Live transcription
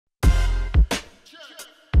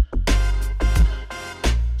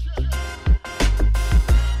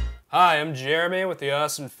Hi, I'm Jeremy with the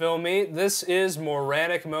Austin Film Meet. This is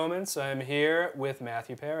Moranic Moments. I'm here with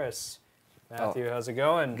Matthew Paris. Matthew, how's it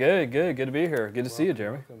going? Good to be here. Good to see you,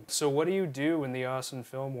 Jeremy. Welcome. So what do you do in the Austin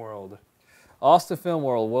film world? Austin Film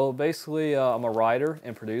World. Well, basically, I'm a writer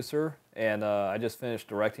and producer, and I just finished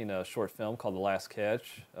directing a short film called The Last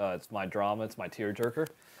Catch. It's my drama. It's my tearjerker.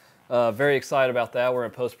 Very excited about that. We're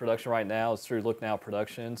in post-production right now. It's through Look Now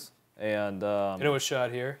Productions. And it was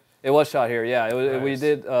shot here? It was shot here, yeah. Nice. We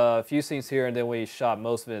did a few scenes here, and then we shot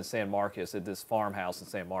most of it in San Marcos at this farmhouse in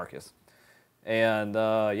San Marcos. And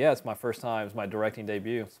yeah, it's my first time. It's my directing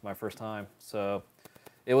debut. It's my first time. So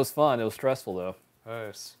it was fun. It was stressful, though.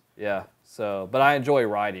 Nice. Yeah. So, but I enjoy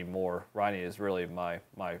writing more. Writing is really my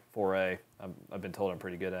foray. I've been told I'm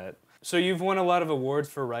pretty good at it. So you've won a lot of awards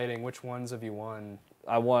for writing. Which ones have you won?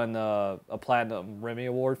 I won a Platinum Remy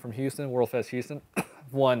Award from Houston, World Fest Houston.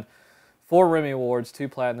 Won 4 Remy Awards, 2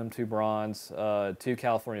 Platinum, 2 Bronze, 2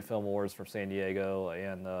 California Film Awards from San Diego,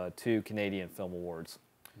 and 2 Canadian Film Awards.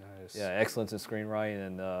 Nice. Yeah, Excellence in Screenwriting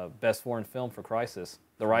and Best Foreign Film for Crisis,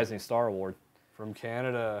 the Rising Star Award. From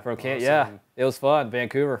Canada. From Canada, yeah. It was fun,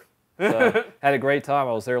 Vancouver. So, had a great time.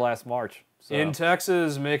 I was there last March. So. In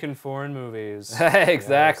Texas, making foreign movies.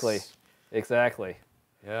 Exactly. Yes. Exactly.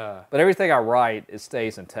 Yeah. But everything I write, it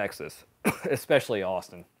stays in Texas, especially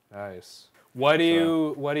Austin. Nice. Why do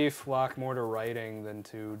you flock more to writing than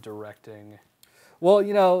to directing? Well,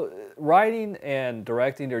 you know, writing and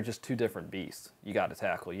directing are just two different beasts you got to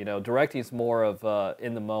tackle. You know, directing's more of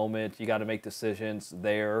in the moment. You got to make decisions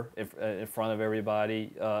there in front of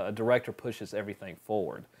everybody. A director pushes everything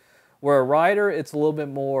forward. Where a writer, it's a little bit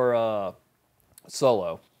more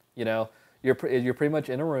solo. You know, you're pretty much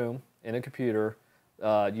in a room, in a computer.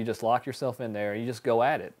 You just lock yourself in there. You just go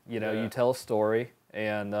at it. You know, you tell a story,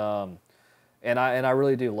 and I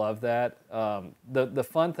really do love that. The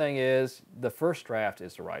fun thing is the first draft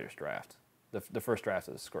is the writer's draft. The first draft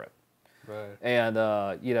of the script. Right. And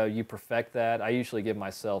you know, you perfect that. I usually give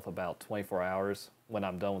myself about 24 hours when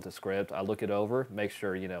I'm done with the script. I look it over, make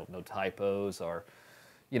sure, you know, no typos or,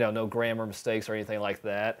 you know, no grammar mistakes or anything like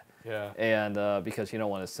that. Yeah. And because you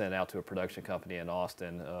don't want to send it out to a production company in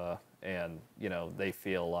Austin and, you know, they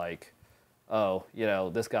feel like, oh, you know,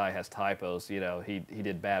 this guy has typos, you know, he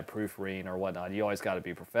did bad proofreading or whatnot. You always got to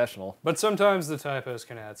be professional. But sometimes the typos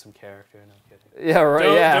can add some character. No kidding. Yeah,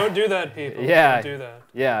 right. Don't do that, people. Yeah. Don't do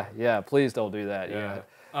that. Yeah. Please don't do that.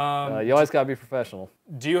 Yeah. You always got to be professional.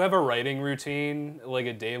 Do you have a writing routine, like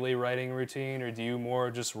a daily writing routine, or do you more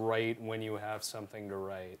just write when you have something to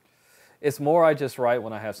write? It's more I just write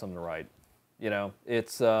when I have something to write. You know,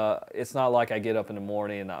 it's not like I get up in the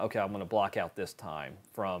morning and, okay, I'm going to block out this time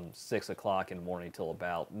from 6 o'clock in the morning till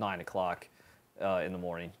about 9 o'clock in the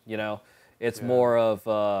morning. You know, it's more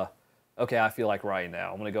of, okay, I feel like writing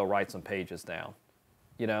now. I'm going to go write some pages down,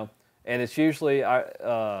 you know. And it's usually,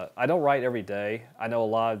 I don't write every day. I know a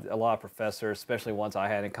lot of professors, especially ones I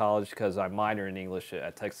had in college because I minored in English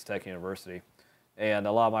at Texas Tech University. And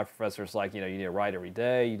a lot of my professors like, you know, you need to write every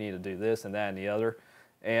day. You need to do this and that and the other.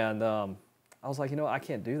 And I was like, you know, I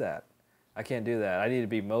can't do that. I can't do that. I need to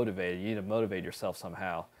be motivated. You need to motivate yourself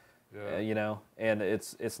somehow. Yeah. You know, and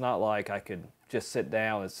it's not like I could just sit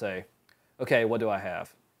down and say, okay, what do I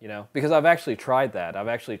have? You know, because I've actually tried that. I've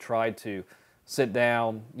actually tried to sit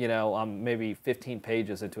down, you know, I'm maybe 15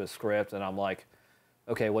 pages into a script and I'm like,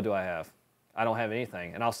 okay, what do I have? I don't have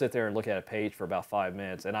anything. And I'll sit there and look at a page for about 5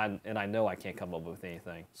 minutes and I know I can't come up with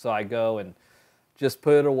anything. So I go and just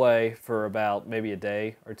put it away for about maybe a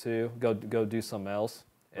day or two, go do something else,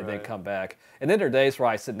 and then come back. And then there are days where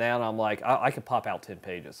I sit down and I'm like, I could pop out 10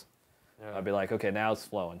 pages. Yeah. I'd be like, okay, now it's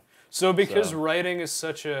flowing. So because writing is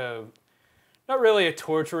such a, not really a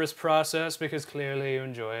torturous process, because clearly you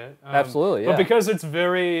enjoy it. Absolutely, yeah. But because it's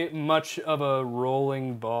very much of a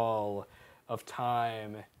rolling ball of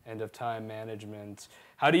time and of time management,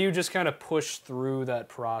 how do you just kind of push through that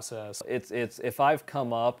process? It's if I've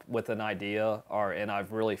come up with an idea and I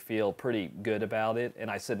really feel pretty good about it and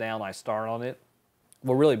I sit down and I start on it,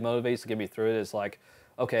 what really motivates to get me through it is like,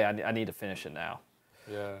 okay, I need to finish it now.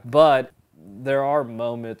 Yeah. But there are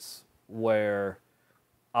moments where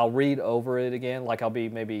I'll read over it again, like I'll be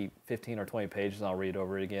maybe 15 or 20 pages and I'll read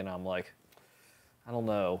over it again and I'm like, I don't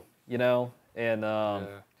know, you know? And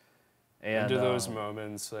And do those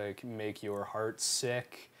moments like make your heart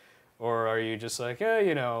sick, or are you just like,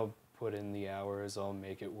 you know, put in the hours, I'll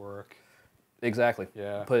make it work? Exactly.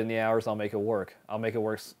 Yeah. Put in the hours, I'll make it work. I'll make it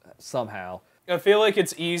work somehow. I feel like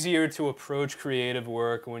it's easier to approach creative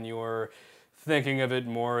work when you're thinking of it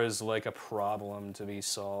more as like a problem to be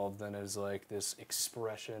solved than as like this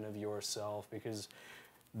expression of yourself, because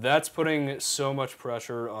that's putting so much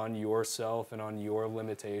pressure on yourself and on your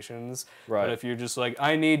limitations. Right. But if you're just like,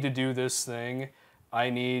 I need to do this thing, I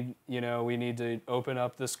need, we need to open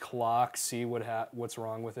up this clock, see what's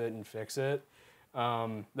wrong with it and fix it.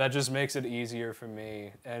 That just makes it easier for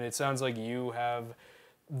me. And it sounds like you have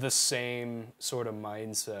the same sort of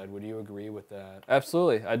mindset. Would you agree with that?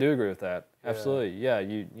 Absolutely, I do agree with that. Absolutely, yeah.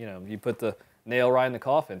 You put the nail right in the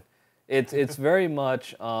coffin. It's very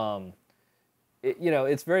much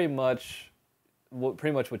it's very much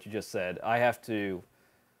pretty much what you just said. I have to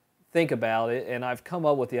think about it, and I've come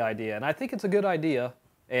up with the idea, and I think it's a good idea.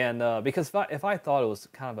 And because if I thought it was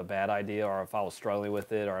kind of a bad idea, or if I was struggling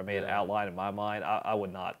with it, or I made an outline in my mind, I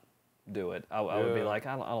would not do it. I would be like,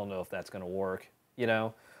 I don't know if that's going to work,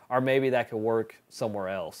 or maybe that could work somewhere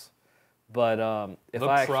else. But if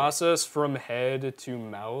the process from head to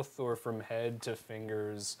mouth or from head to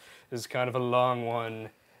fingers is kind of a long one.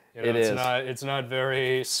 It's not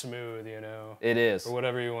very smooth, It is. Or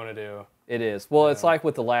whatever you want to do. It is. Well, it's like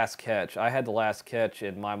with The Last Catch. I had The Last Catch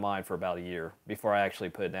in my mind for about a year before I actually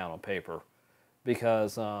put it down on paper.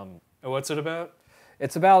 Because... what's it about?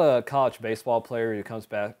 It's about a college baseball player who comes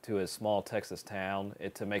back to his small Texas town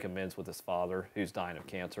to make amends with his father, who's dying of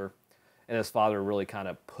cancer. And his father really kind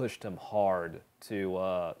of pushed him hard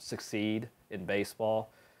to succeed in baseball.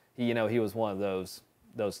 He was one of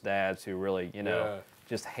those dads who really,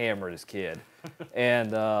 just hammered his kid.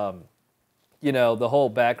 And, the whole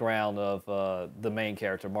background of the main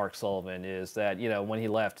character, Mark Sullivan, is that, when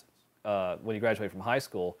he graduated from high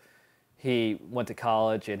school, he went to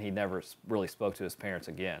college and he never really spoke to his parents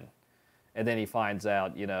again. And then he finds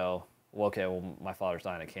out, my father's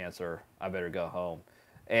dying of cancer, I better go home.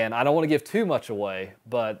 And I don't want to give too much away,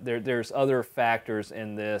 but there's other factors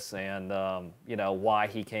in this, and why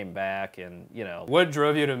he came back, and What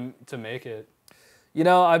drove you to make it?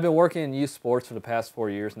 I've been working in youth sports for the past 4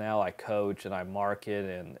 years now. I coach and I market,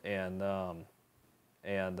 and there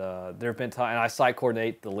have been times, and I site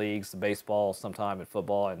coordinate the leagues, the baseball, sometime and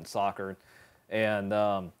football and soccer, and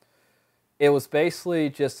it was basically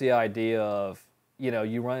just the idea of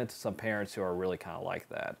you run into some parents who are really kind of like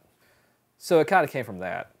that. So it kind of came from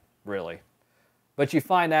that, really. But you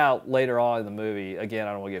find out later on in the movie, again,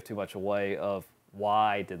 I don't want to give too much away, of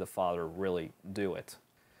why did the father really do it.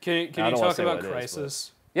 Can you talk about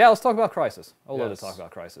Crisis? Yeah, let's talk about Crisis. I would love to talk about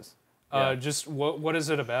Crisis. Yeah. Just what is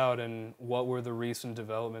it about, and what were the recent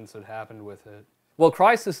developments that happened with it? Well,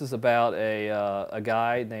 Crisis is about a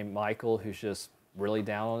guy named Michael who's just really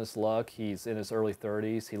down on his luck. He's in his early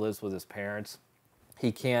 30s. He lives with his parents.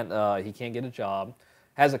 He can't get a job.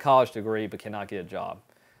 Has a college degree but cannot get a job,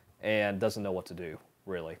 and doesn't know what to do,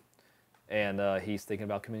 really. And he's thinking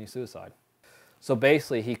about committing suicide. So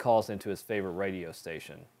basically he calls into his favorite radio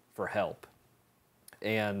station for help.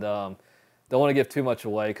 And don't want to give too much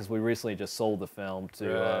away because we recently just sold the film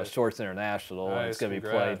to Shorts International. Nice, and it's going to be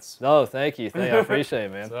played. No, thank you. I appreciate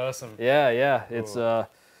it, man. That's awesome. Yeah. Cool. It's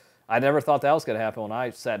I never thought that was going to happen when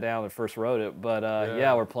I sat down and first wrote it. But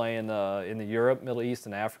we're playing in the Europe, Middle East,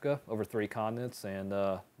 and Africa, over 3 continents, and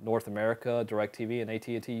North America, DirecTV, and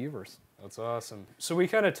AT&T Uverse. That's awesome. So we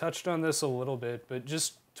kind of touched on this a little bit, but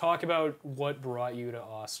just talk about what brought you to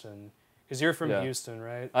Austin. Because you're from Houston,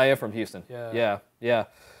 right? I am from Houston. Yeah.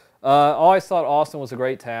 I always thought Austin was a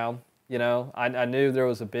great town. I knew there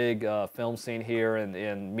was a big film scene here,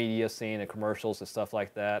 and media scene and commercials and stuff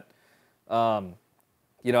like that. I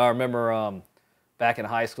remember back in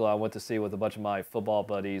high school, I went to see with a bunch of my football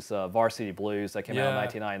buddies Varsity Blues that came out in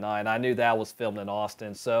 1999. I knew that was filmed in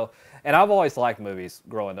Austin. And I've always liked movies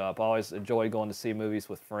growing up. I always enjoyed going to see movies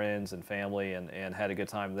with friends and family, and had a good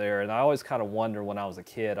time there. And I always kind of wondered when I was a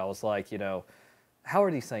kid, I was like, how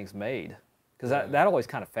are these things made? Because that always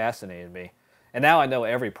kind of fascinated me. And now I know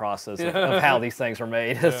every process of how these things are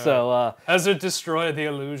made. So has it destroyed the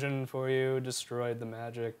illusion for you? Destroyed the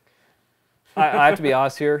magic? I have to be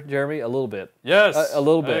honest here, Jeremy, a little bit. Yes, a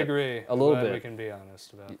little bit. I agree. A little bit. We can be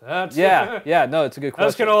honest about that. Yeah. No, it's a good question.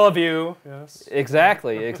 As can all of you. Yes.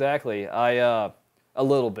 Exactly. A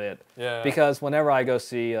little bit. Yeah. Because whenever I go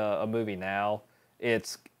see a movie now,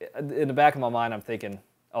 it's in the back of my mind. I'm thinking,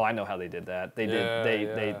 oh, I know how they did that.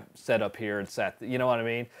 They set up here and sat. You know what I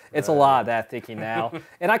mean? It's a lot of that thinking now,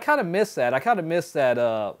 and I kind of miss that. I kind of miss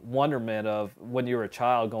that wonderment of when you were a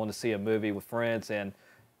child going to see a movie with friends, and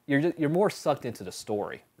you're more sucked into the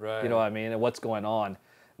story. Right. You know what I mean? And what's going on.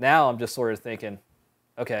 Now I'm just sort of thinking,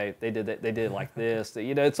 okay, they did it like this.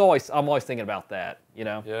 I'm always thinking about that.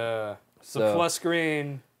 Yeah. It's the plus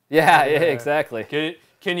screen. Yeah, exactly.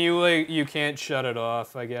 Can you like you can't shut it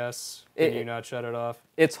off? I guess. Can you not shut it off?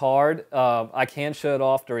 It's hard. I can shut it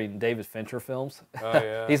off during David Fincher films. Oh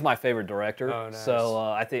yeah. He's my favorite director. Oh, nice. So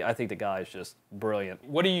I think the guy is just brilliant.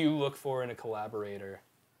 What do you look for in a collaborator?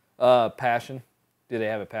 Passion. Do they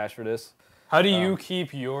have a passion for this? How do you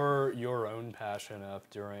keep your own passion up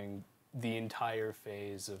during the entire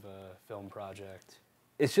phase of a film project?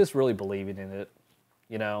 It's just really believing in it.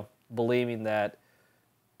 You know, believing that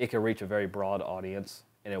it can reach a very broad audience,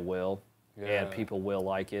 and it will, and people will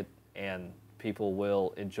like it, and people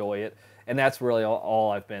will enjoy it. And that's really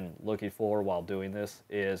all I've been looking for while doing this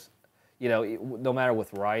is, you know, no matter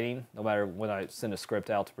with writing, no matter when I send a script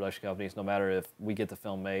out to production companies, no matter if we get the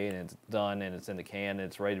film made and it's done and it's in the can and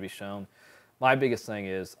it's ready to be shown, my biggest thing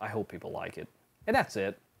is I hope people like it. And that's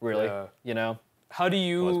it, really, you know? How do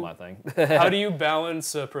you, That's my thing. how do you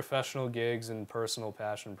balance professional gigs and personal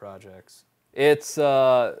passion projects? It's,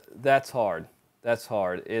 that's hard. That's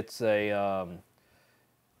hard. It's a,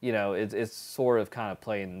 you know, it's sort of kind of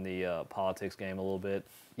playing the politics game a little bit,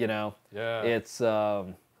 you know? Yeah. It's,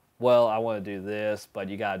 well, I want to do this, but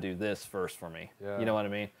you got to do this first for me. Yeah. You know what I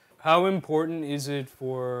mean? How important is it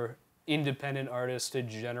for independent artists to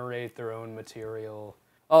generate their own material?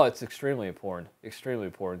 Oh, it's extremely important. Extremely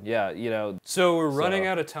important. Yeah, you know. So we're running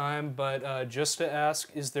out of time, but just to ask,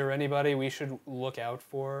 is there anybody we should look out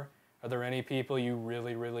for? Are there any people you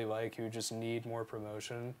really, really like who just need more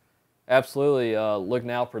promotion? Absolutely. Look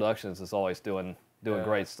Now Productions is always doing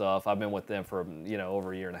great stuff. I've been with them for, you know,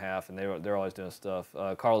 over a year and a half, and they're always doing stuff.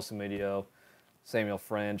 Carlos Emilio, Samuel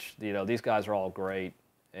French, you know, these guys are all great.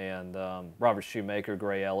 And Robert Shoemaker,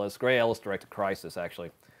 Gray Ellis. Gray Ellis directed Crisis,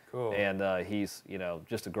 actually. Cool. And he's, you know,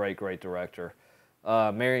 just a great, great director.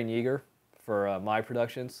 Marion Yeager for My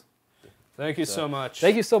Productions. Thank you so much.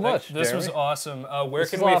 Thank you so much, This Jeremy. was awesome. Where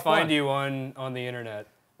can we find you on the internet?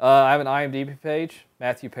 I have an IMDb page,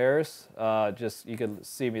 Matthew Paris. Just you can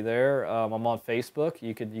see me there. I'm on Facebook.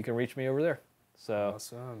 You can reach me over there. So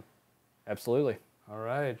Awesome. absolutely. All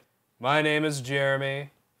right. My name is Jeremy.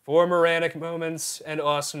 For Moranic Moments and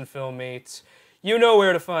Austin Film Mates, you know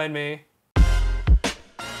where to find me.